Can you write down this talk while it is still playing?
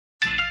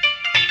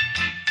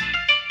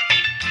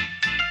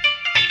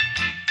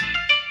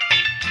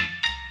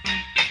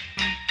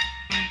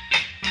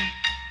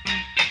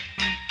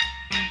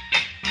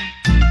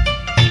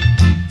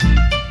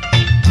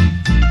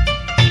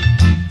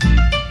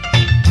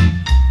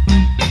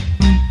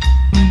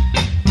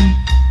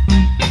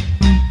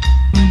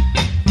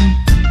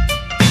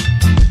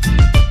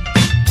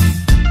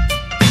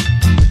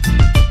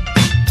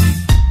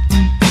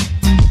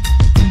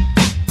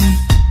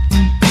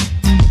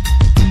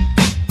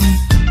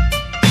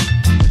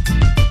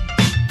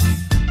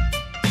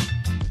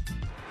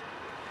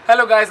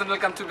Hello guys and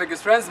welcome to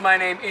Vegas Friends. My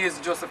name is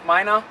Joseph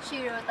Minor.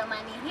 Shiro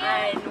Tamani here.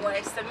 And we're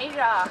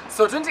Samira.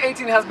 So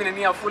 2018 has been a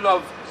year full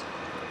of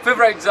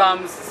favorite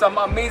jams, some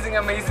amazing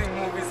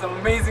movies, some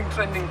amazing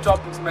trending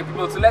topics, my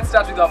people. So let's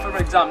start with our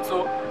favorite jam.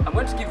 So I'm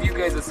going to give you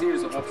guys a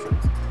series of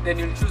options. Then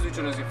you'll choose which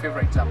one is your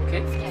favorite jam,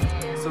 okay?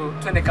 Yeah. So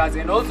twende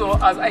kazi. And also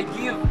as I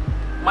give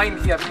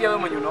mine here, pia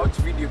when you watch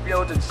video, pia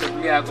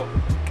utajichagulia yako.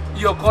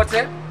 Iyo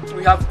kote,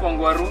 we have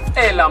Kongwaru,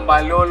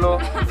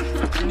 Lambalolo,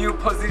 New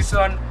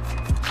Position,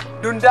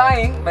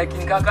 Dundying by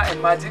King Kaka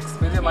and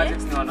Magix. Maybe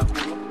Magix ni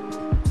wanakuru.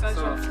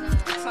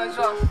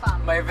 So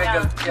my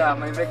Vegas, yeah,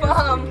 my Vegas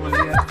people,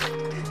 yeah.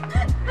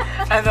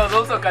 And there's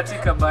also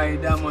Katika by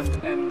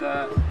Diamond and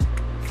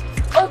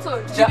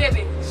Also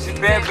Jibebe.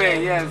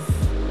 Jibebe, yes.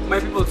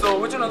 My people, so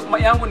which one? My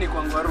yangu ni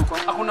Kongwaru.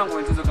 Hakuna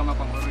ngwechezo kama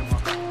Kongwaru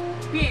mwaka.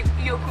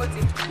 Iyo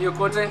kote, you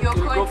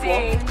go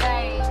for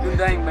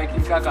Dundying by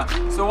King Kaka.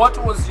 So what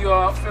was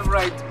your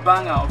favorite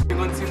banger of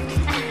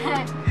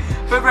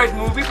favorite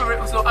movie?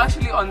 So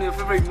actually on the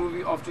favorite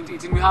movie of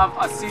 2018 we have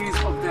a series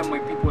of them, my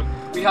people.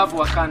 We have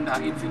Wakanda,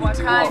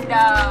 Infinity War,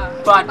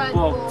 Bad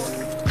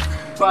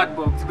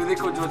Box,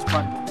 Bedeko George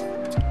Bad Box.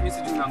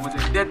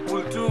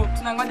 Deadpool 2,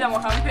 Tunangoja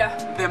mwaka mpya.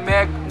 The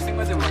Meg,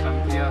 msingoje mwaka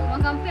mpya.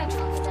 Mwaka mpya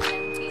tunakuja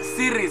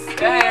Series.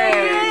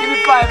 Hey, give me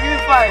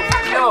five.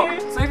 Yo,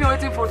 so if you're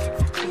waiting for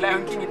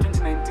Lion King in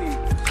 2019,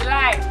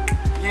 July.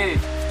 yeah,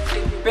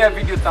 pay a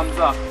video thumbs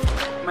up,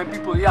 my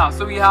people. Yeah,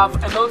 so we have,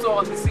 and also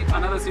on this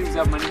another series we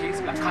have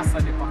Manifest La Casa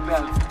de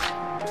Papel.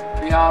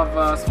 We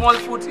have Small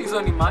Foot is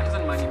on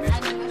animation.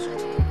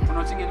 We're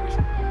not seeing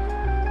animation.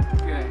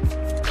 Okay,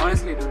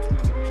 honestly I don't know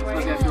animation,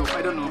 but they're dope.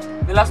 I don't know.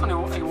 The last one I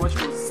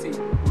watched was Sing,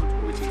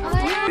 which is The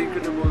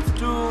Incredibles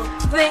 2.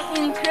 The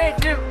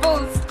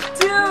Incredibles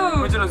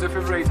 2. Which one was your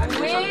favorite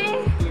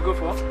animation? You go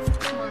for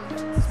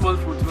Small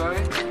Foot,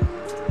 right?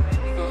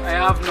 So I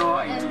have no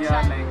idea.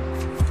 Like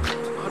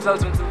Hotel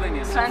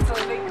Transylvania.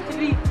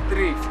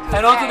 3.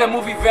 And also the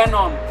movie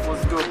Venom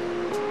was dope.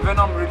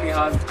 Venom really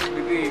has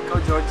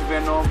the George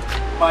Venom,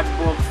 Bad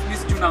Box,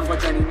 Miss Juna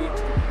Ngochanini.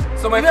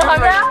 So my favorite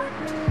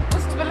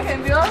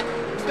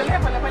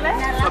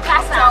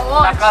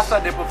La Casa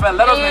de Papel.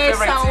 That was my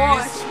favorite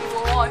series.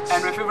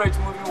 And my favorite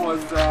movie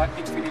was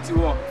Infinity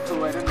War.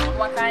 So I don't know.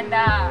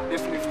 Wakanda.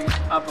 Definitely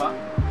Appa.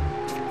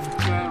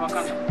 Yeah,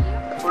 Wakanda.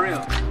 For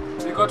real.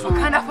 We got to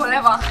Wakanda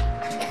forever.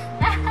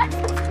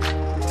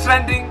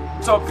 trending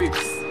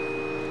topics.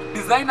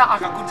 Designer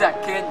akakuja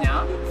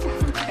Kenya.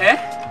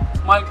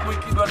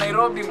 Malkulkidwa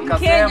Nairobi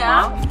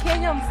mkasema.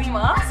 Mkenya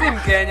mzima. Si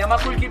Mkenya,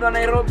 Malkulkidwa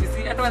Nairobi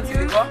si hata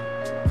wansilikuwa.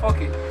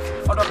 Okay.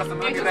 Watu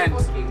wakasema rent.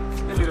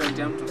 Ndio rent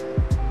ya mtu.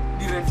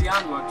 Ni rent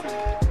yangu actually.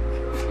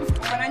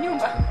 Kuna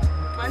nyumba.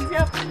 Tuanzie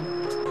hapo.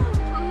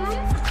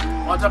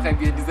 Watu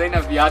wakaibia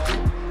designer viatu.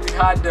 We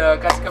had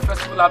katika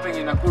festival happening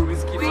in Nakuru,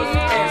 Wizkid was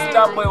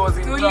Starboy was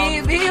in town.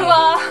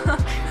 Tulibiwa.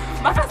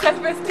 Maka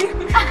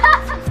self-esteem.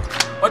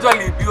 Watu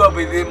waliibiwa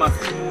by the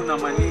masimu na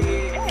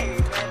manini.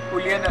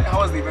 Ulienda, how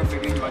was the event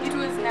again? It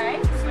was nice.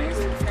 It was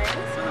nice.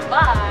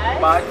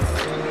 But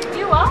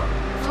tulibiwa.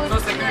 So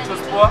second it was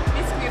poor.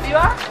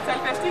 Tulibiwa.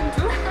 Self-esteem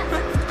too.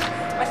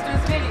 But it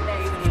was really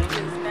nice. It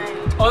was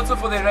nice. Also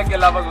for the reggae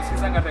lovers, was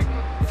Kisanga reggae.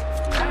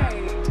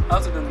 Right. I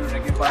also don't do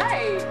reggae, but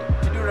Right.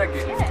 you do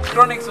reggae. Yes.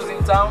 Chronix was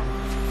in town.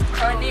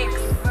 Chronix.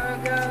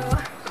 Virgo.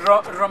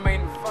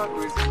 Romain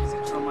Vago, is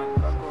it Romain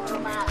Vago?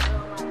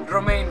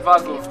 Romain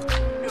Vago.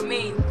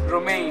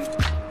 Romain.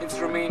 It's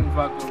Romain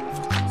Vago.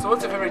 So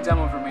what's your favorite jam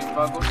of Romain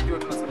Vago? You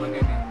want to know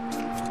something?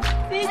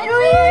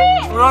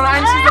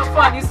 And she's a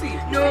fan, you see?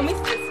 No,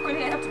 Mr.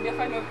 Scully, I have to be a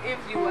fan of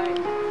everyone.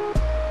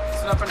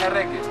 So napenda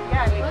reggae?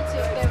 Yeah, What's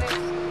your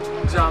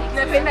favorite? Jam.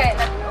 napenda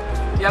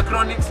Ya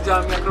Chronix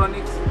jam, ya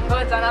Chronix.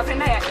 ngoja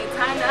napenda ya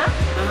Etana.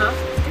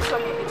 This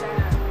one is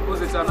Etana.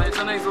 Who's Etana?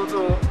 Etana is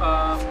also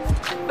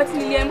But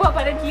niliambiwa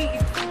apparently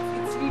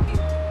it's really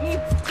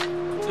deep.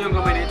 hiyo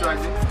ngoma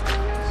inaitwaje?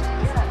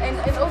 Yeah,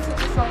 and also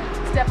the song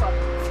Step Up.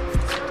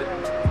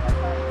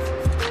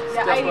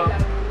 Yeah, Step Up.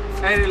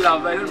 I really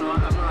love, I don't know,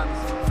 I'm not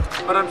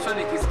understanding. But I'm sure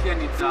nikisikia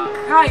nita.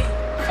 Hi.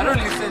 I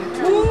don't listen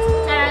to.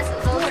 Taras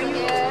is also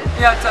there.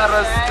 Yeah,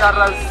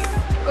 Taras.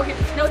 Okay,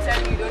 no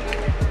tell me you don't know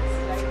this.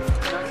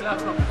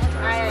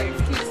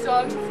 His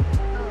songs.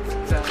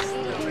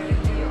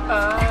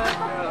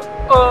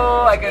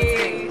 Oh, I can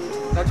sing.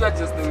 That's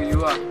just the way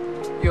you are.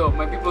 Yo,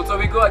 my people. So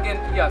we go again.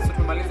 Yeah, so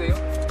tumalize yo.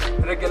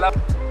 Regular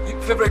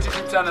favorite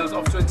YouTube channels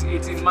of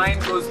 2018. Mine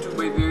goes to,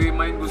 by the way,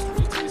 mine goes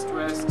to East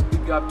West.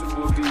 Big up to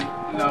Bobby,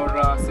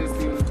 Laura,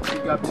 Cecil.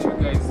 Big up to you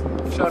guys.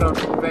 Shout out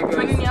to Vegas.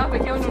 Kwa nini hapa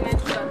kia unajua?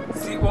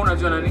 Si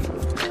unajua nani?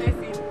 Cecil.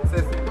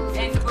 Cecil.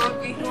 And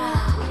Bobby.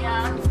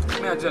 Yeah.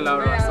 Mimi najua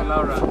Laura. So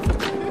Laura.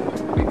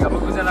 Big up.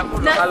 Kuja na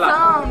kuru.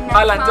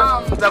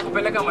 Hala,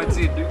 nitakupeleka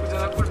Majid. Kuja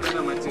na kuru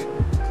na Majid.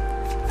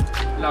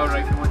 Laura,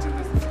 if you're watching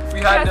this. We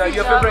had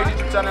your favorite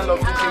YouTube channel of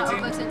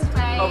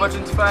 2018. Over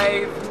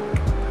 25.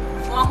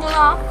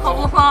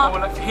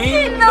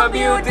 In the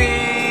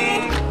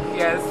building.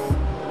 Yes.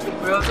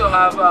 We also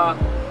have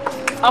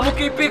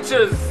Amuki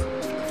Pictures.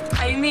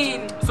 I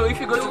mean, so if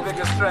you go to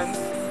Vegas Friends,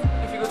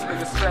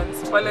 Biggest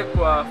Friends, pale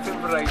kwa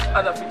favorite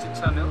other featured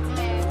channels,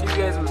 you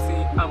guys will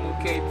see I'm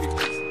okay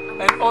pictures.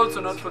 And also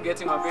not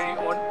forgetting our very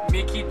own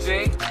Mickey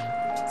J.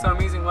 Some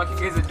amazing work you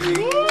guys are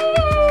doing.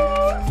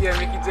 Yeah,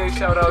 Mickey J,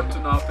 shout out to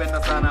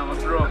Nawapenda sana, my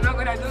bro. I'm not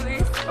gonna do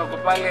this. Wako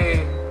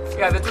pale,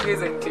 yeah, the two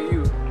guys are in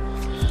KU.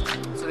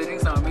 So they're doing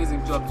some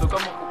amazing job. So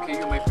come on,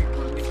 KU, my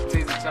people. Mickey J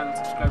is the channel to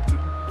subscribe to.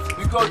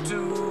 We go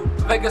to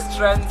Vegas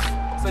Trends.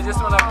 So I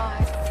just wanna,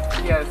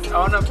 yes, I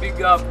wanna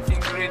big up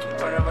Ingrid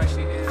wherever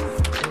she is.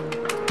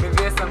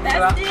 Maybe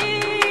Samira.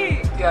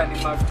 Yeah, ni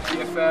my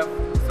BFF.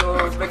 So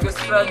Vegas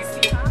Trends.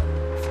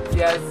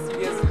 Yes, you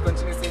guys will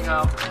continue seeing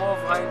her. More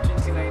of her in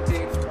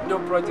 2019. No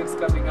projects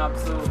coming up,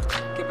 so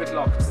keep it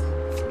locked.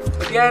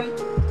 Again,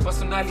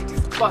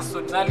 personalities.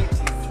 Tuanze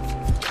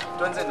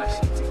na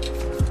shiti.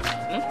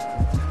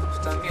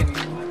 Tutaambia nini?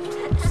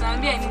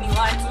 Tutaambia nini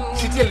watu?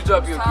 Shiti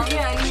alitoa pia kitu.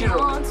 Tutaambia nini Shiro.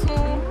 watu?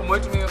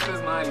 Umetumia hiyo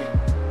phrase mahali.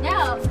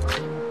 No.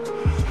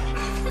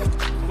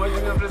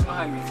 Umetumia hiyo phrase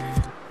mahali.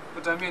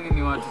 Tutaambia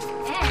nini watu?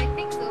 Yeah, I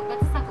think so,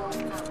 but it's not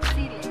going to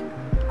feeling.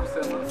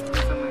 Kusema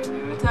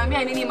yenyewe.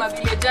 Tutaambia nini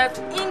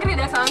mavillagers? Ingrid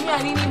ataambia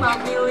nini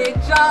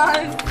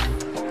mavillagers?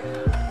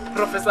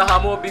 Professor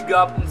Hamo, big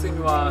up, msemi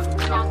wa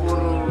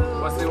Nakuru.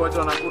 Wase watu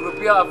wa Nakuru.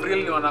 Pia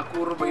April ni wa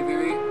Nakuru, by the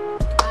way.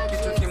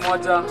 Kitu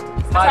kimoja.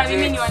 Sasa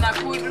mimi ni wa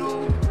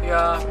Nakuru.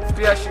 Yeah,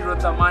 pia Shiro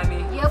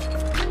Tamani. Yep.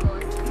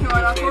 Ni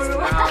wa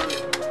Nakuru.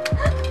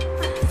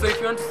 So if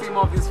you want to see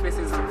more of these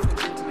faces in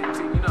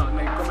 2019, you know,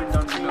 like comment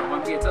down below.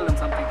 Okay, tell them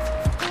something.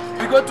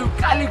 We go to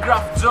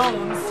Calligraph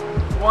Jones,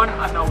 won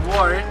an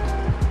award,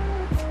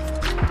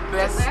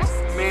 Best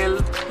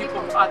Male Hip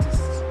Hop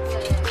Artist,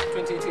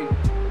 2018.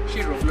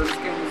 Shiro,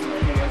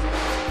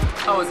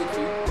 how was it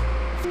for you?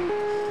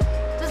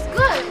 It was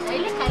good. I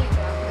like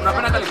calligraph.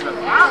 Unapenda Calligraph?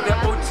 Yeah. The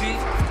OG.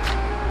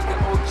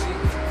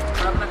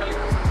 Unapenda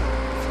Calligraph?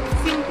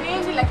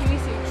 Simpendi lakini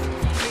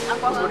simchuki.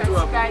 Hapo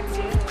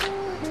katikati.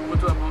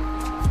 Watu ambao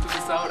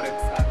tukisahau Red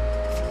Sun.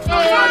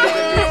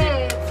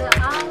 Hey, the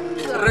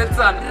angle. Red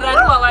Sun.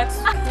 Radua watu.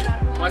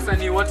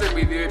 Wasanii wote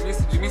by the way,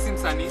 mimi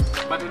msanii,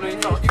 but you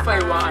know, if I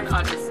were an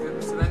artist,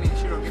 sidhani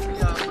Shiro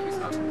angepiga hapo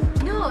sana.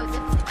 No,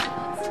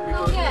 definitely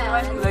not.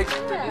 Yeah. Like,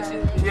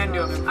 yeah,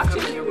 ndio.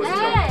 Actually,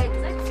 Yeah,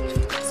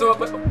 exactly. so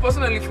but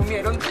personally for me,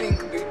 I don't think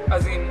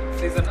as in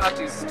there's an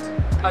artist,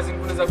 as in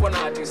kunaweza kuwa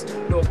na artist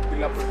dope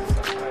bila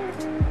producer.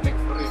 Like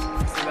for real,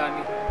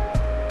 sidhani.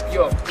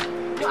 Yo,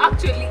 No,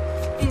 actually,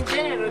 in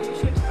general, you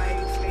should buy it.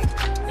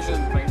 you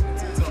shouldn't mind.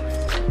 It's so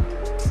nice.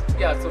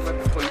 Yeah, so my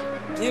people,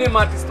 nyinyi ma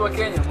artist wa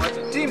Kenya,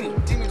 mwache Timmy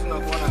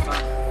tunakuona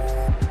sana.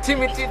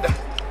 Timmy Tida.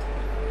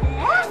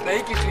 Na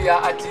hiki tu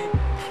ya ati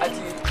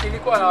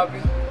ilikuwa na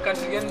wapi?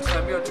 Country gani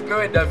tunaambiwa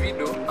tupewe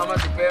Davido ama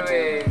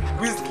tupewe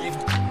Wizkid?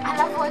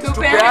 Alafu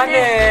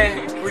Tupeane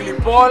Willy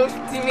Paul,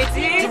 Timmy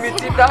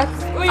Tida,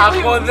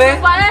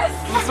 Akodhe,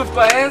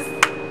 Super S.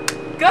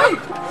 Guy,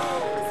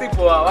 si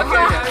poa,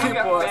 Wakenya,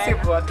 si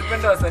poa.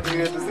 Tupende wasanii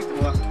wetu, si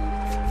poa.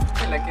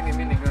 Lakini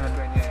mimi ningeona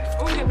tu wenyewe.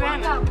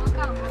 Ungepeana.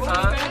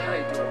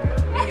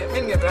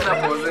 Mimi ningepeana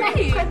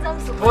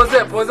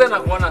Pose. Pose na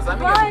kuona sana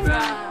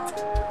ningepeana.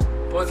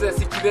 Pose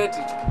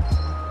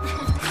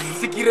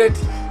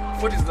Security.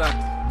 What is that?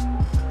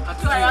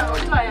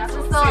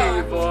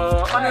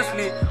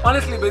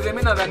 Honestly, by the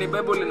way, nadhani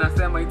Bible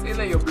inasema it's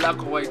either you're black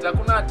or white.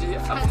 Hakuna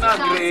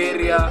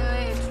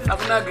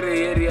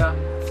gray area.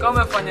 Kama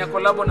umefanya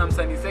collab na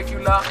msanii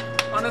secular,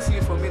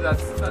 honestly for me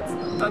that's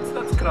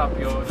crap,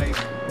 yo. Like,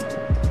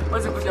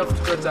 what's it kuja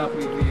kututocha hapo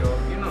hivi, yo,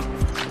 you know?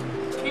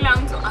 Kila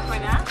mtu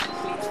afanya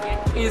place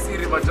yake. Hii si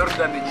River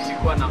Jordan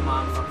ilikuwa na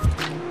mamba.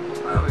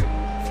 Wewe.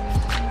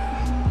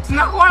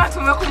 Tunakuona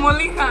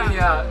tumekumulika.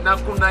 Yeah, na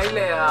kuna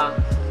ile ya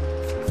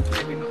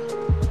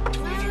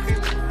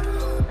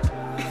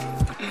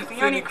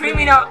Ni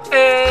criminal.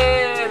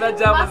 La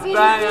jamu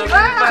mbaya.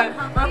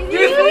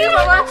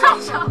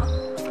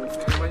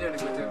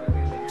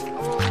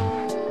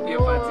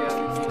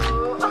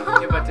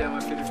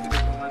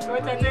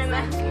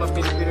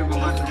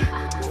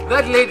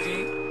 That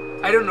lady,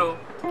 I don't know.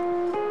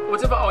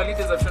 Whatever our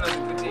leaders have shown us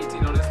in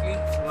 2018, honestly,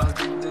 has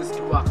been just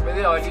work. But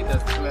they are our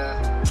leaders.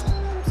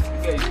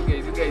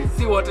 You guys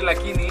see what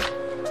lakini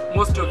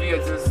most of you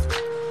are just,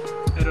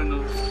 I don't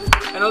know.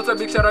 And also a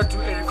big shout out to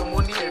Eric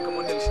Omondi. Eric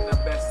Omondi alishinda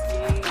best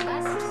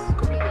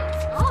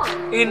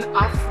in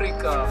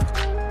Africa.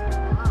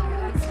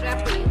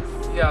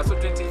 Yeah, so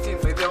 2018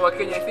 by the way,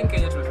 Kenya, I think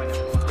Kenya tumefanya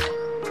poa.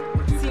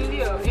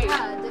 Sindio?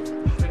 Yeah,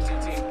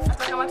 definitely.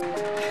 2018.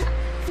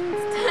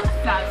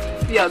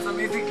 Yeah, so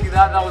basically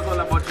that was all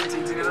about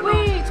 2018. I don't know.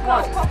 Wait,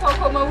 kwa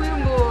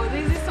mawimbo,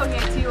 there's this song ya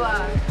Tiwa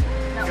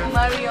na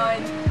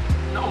Omarion.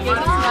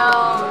 Yes,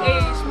 now,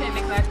 she made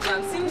like that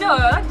jam. Sindio,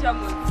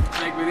 jamu.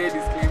 Like with a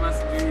disclaimers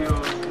to you,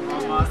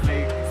 mama,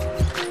 like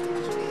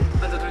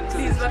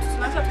Please, what's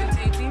not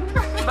 2018?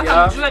 Yeah.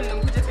 Mpaka mjua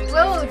nimekuja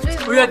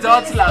 2018. We are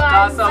George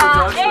Lakasa,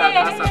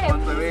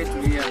 kwanza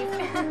wetu here.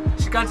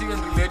 She can't even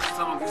relate to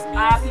some of these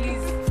memes.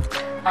 Please.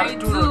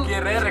 Arturo,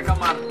 Gerere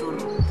kama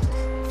Arturo.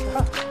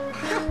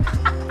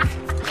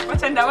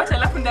 Wacha watch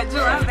alafu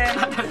ndajua then.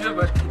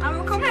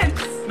 I'm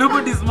comments.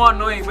 Nobody's more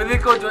annoying. But they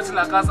go to watch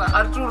La Casa.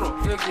 Arturo,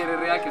 hiyo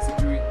kierere yake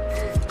sijui.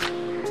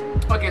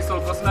 Okay, so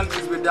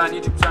personalities we're done,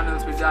 YouTube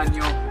channels we're done,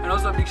 yo. And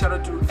also a big shout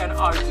out to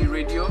NRG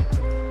Radio.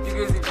 You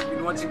guys, if you've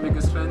been watching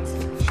Biggest Friends,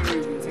 sure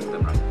you've been seeing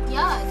them, right?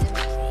 Yeah,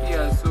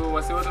 Yeah, so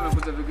wase wote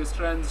wamekuja Biggest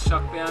Friends,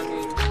 Shaq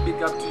Peangi,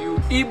 big up to you.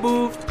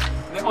 Ibu,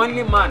 the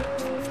only man,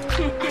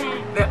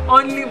 the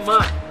only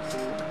man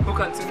who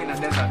can swim in a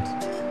desert.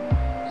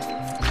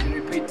 I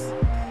repeat,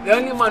 the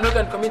only man who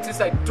can commit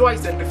suicide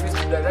twice and refuse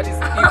to die. That is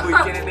Ibu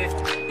Ikenene.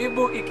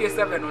 Ibu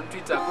Ike7 on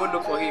Twitter. Go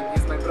look for him.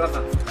 He's my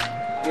brother.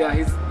 Yeah,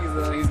 he's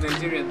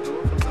Nigerian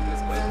too, from some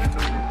place called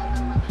Nairobi.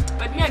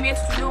 But me, I'm yet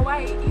to know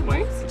why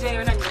Ibu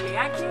sijaiona nywele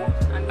yake.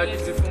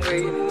 Alijifunga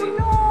hii nini?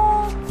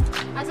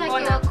 hata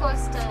kiwa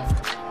Costa.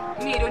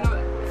 Me, I don't know.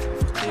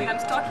 When I'm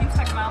stalking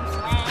Instagram,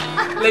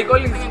 Like all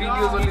his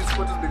videos, all his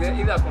photos,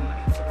 either akona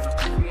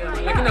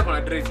lakini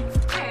akona dread.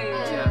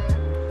 Yeah.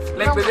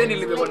 Like but then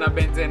nilibeba na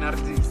Benz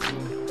NRG, so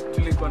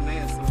tulikuwa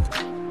naye so.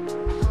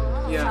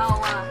 Yeah.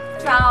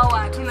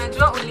 Sawa,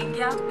 tunajua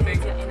uliingia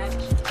Benz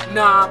NRG.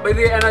 Nah, by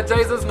the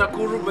Energizers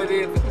Nakuru, by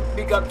the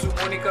big up to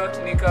Monica,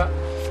 Nika.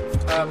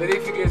 But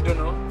if you guys don't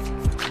know,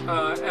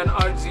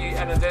 NRG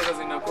Energizers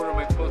in Nakuru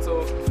might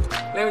also.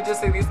 Let me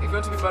just say this: if you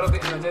want to be part of the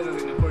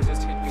Energizers in Nakuru,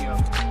 just hit me up.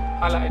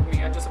 Holla at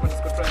me at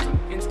Joseph_Trends on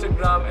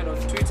Instagram and on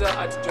Twitter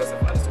at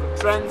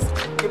Joseph_Trends.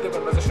 Keep the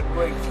conversation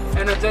going.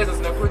 Energizers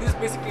Nakuru. This is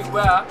basically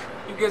where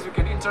you guys we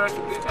can interact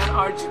with the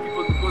NRG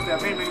people because there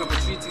are many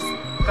opportunities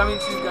coming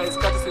to you guys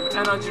courtesy of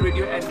NRG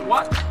Radio and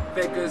what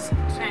Vegas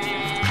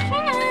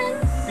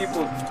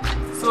people.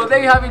 So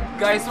there you have it,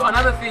 guys. So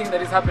another thing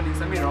that is happening,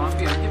 Samira, I'm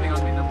giving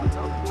out my number.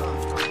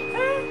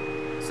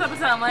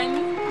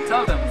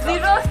 Tell them.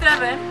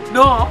 07.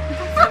 No.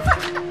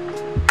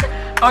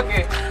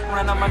 Okay.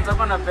 Una namba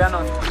nitakuwa napeana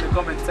in the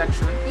comment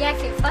section.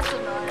 Yake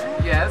personal.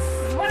 Yes.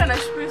 Mbona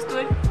nashukuru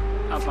story?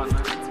 Hapana.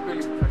 It's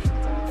really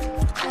professional.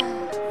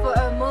 For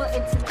a more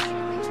intimate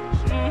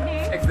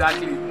relationship.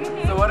 Exactly.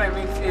 So what I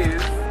mean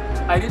is,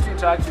 I need to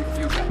interact with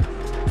you guys.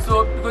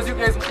 So because you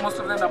guys, most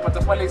of them are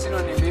patapale,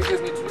 you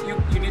guys need to,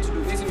 you need to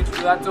do this, you need to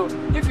do that. So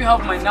if you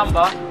have my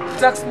number,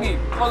 text me,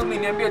 call me,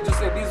 niambia just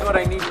say this is what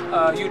I need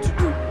you to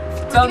do.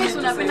 Tell me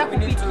to say we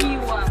need to.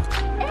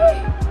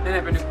 Then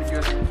I panic with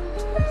you.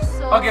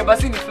 Okay,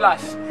 basi ni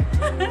flash.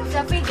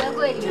 Utapiga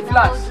kweli. Ni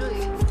flash.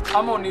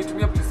 Ama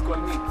unitumia please call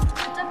me.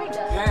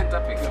 Utapiga? Yeah,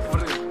 nitapiga for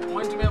real.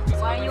 Unitumia please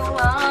call me.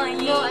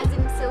 No, as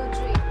in so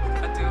dream.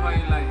 Until why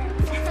you lying?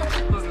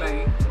 Who's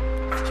lying?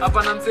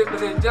 Upon I'm saying, but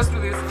then just do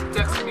this,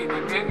 text me,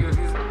 okay?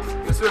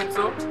 You're so and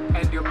so,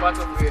 and you're part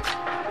of the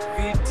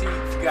VT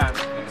gang.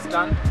 You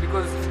understand?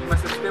 Because my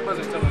subscribers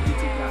are part of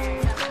VT gang.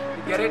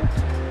 You get it?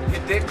 You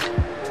dig?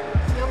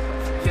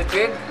 You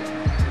dig?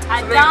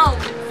 I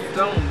don't. You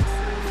don't.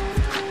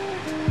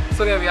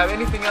 So yeah, we have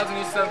anything else we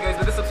need to tell guys?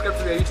 Better subscribe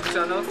to their YouTube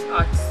channels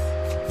at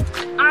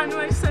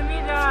Anwar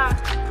Samira.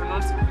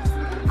 Pronounce it please.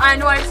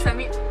 Anwar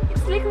Samira.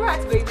 It's like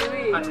that, by the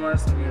way. Anwar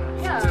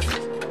Samira. Yeah.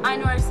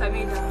 Anwar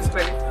Samira.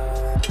 Spell it.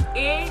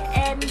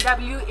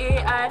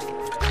 ANWAR.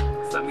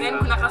 Then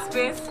kuna ka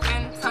space.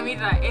 Then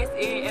Samira.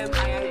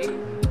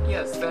 SAMIRA.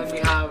 Yes. Then we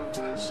have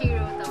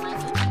Shiro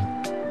Tamani.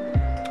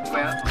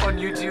 on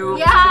YouTube.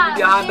 Yeah,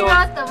 Shiro Shiro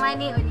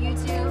Tamani on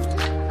YouTube.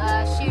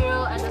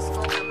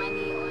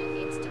 Shiro_Tamani on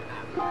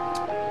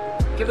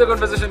Instagram. Keep the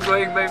conversation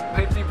going,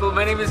 my people.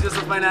 My name is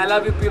Joseph Mina. I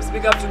love you, peeps.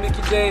 Big up to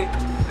Mickey J.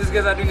 These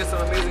guys are doing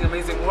some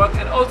amazing work.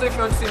 And also, if you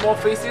want to see more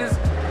faces,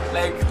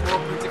 like more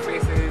pretty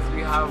faces,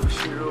 we have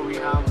Shiro, we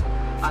have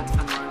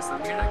Anwar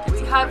Samira. We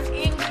have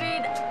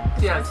Ingrid.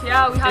 Yes.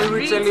 Yeah, we have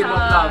Rita.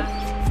 Rita.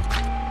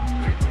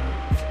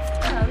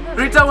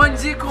 Rita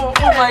Wanjiko.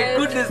 Oh my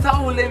goodness,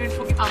 how will I even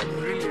forget?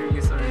 I'm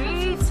really sorry.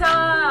 Rita.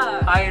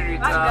 Hi,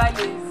 Rita. That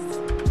girl is.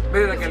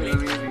 Maybe that can be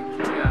amazing.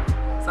 Yeah.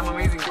 Some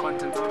amazing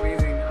content, some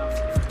amazing.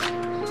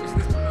 These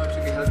people know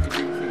actually help you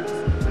do things.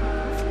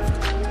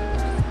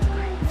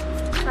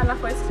 Another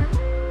question.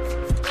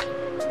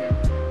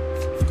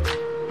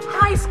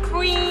 Ice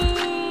cream.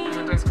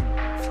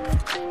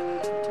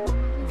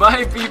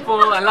 Bye,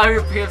 people. I love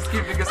you, peeps.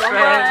 Keep being a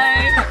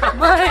friend.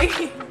 Bye.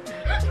 Bye.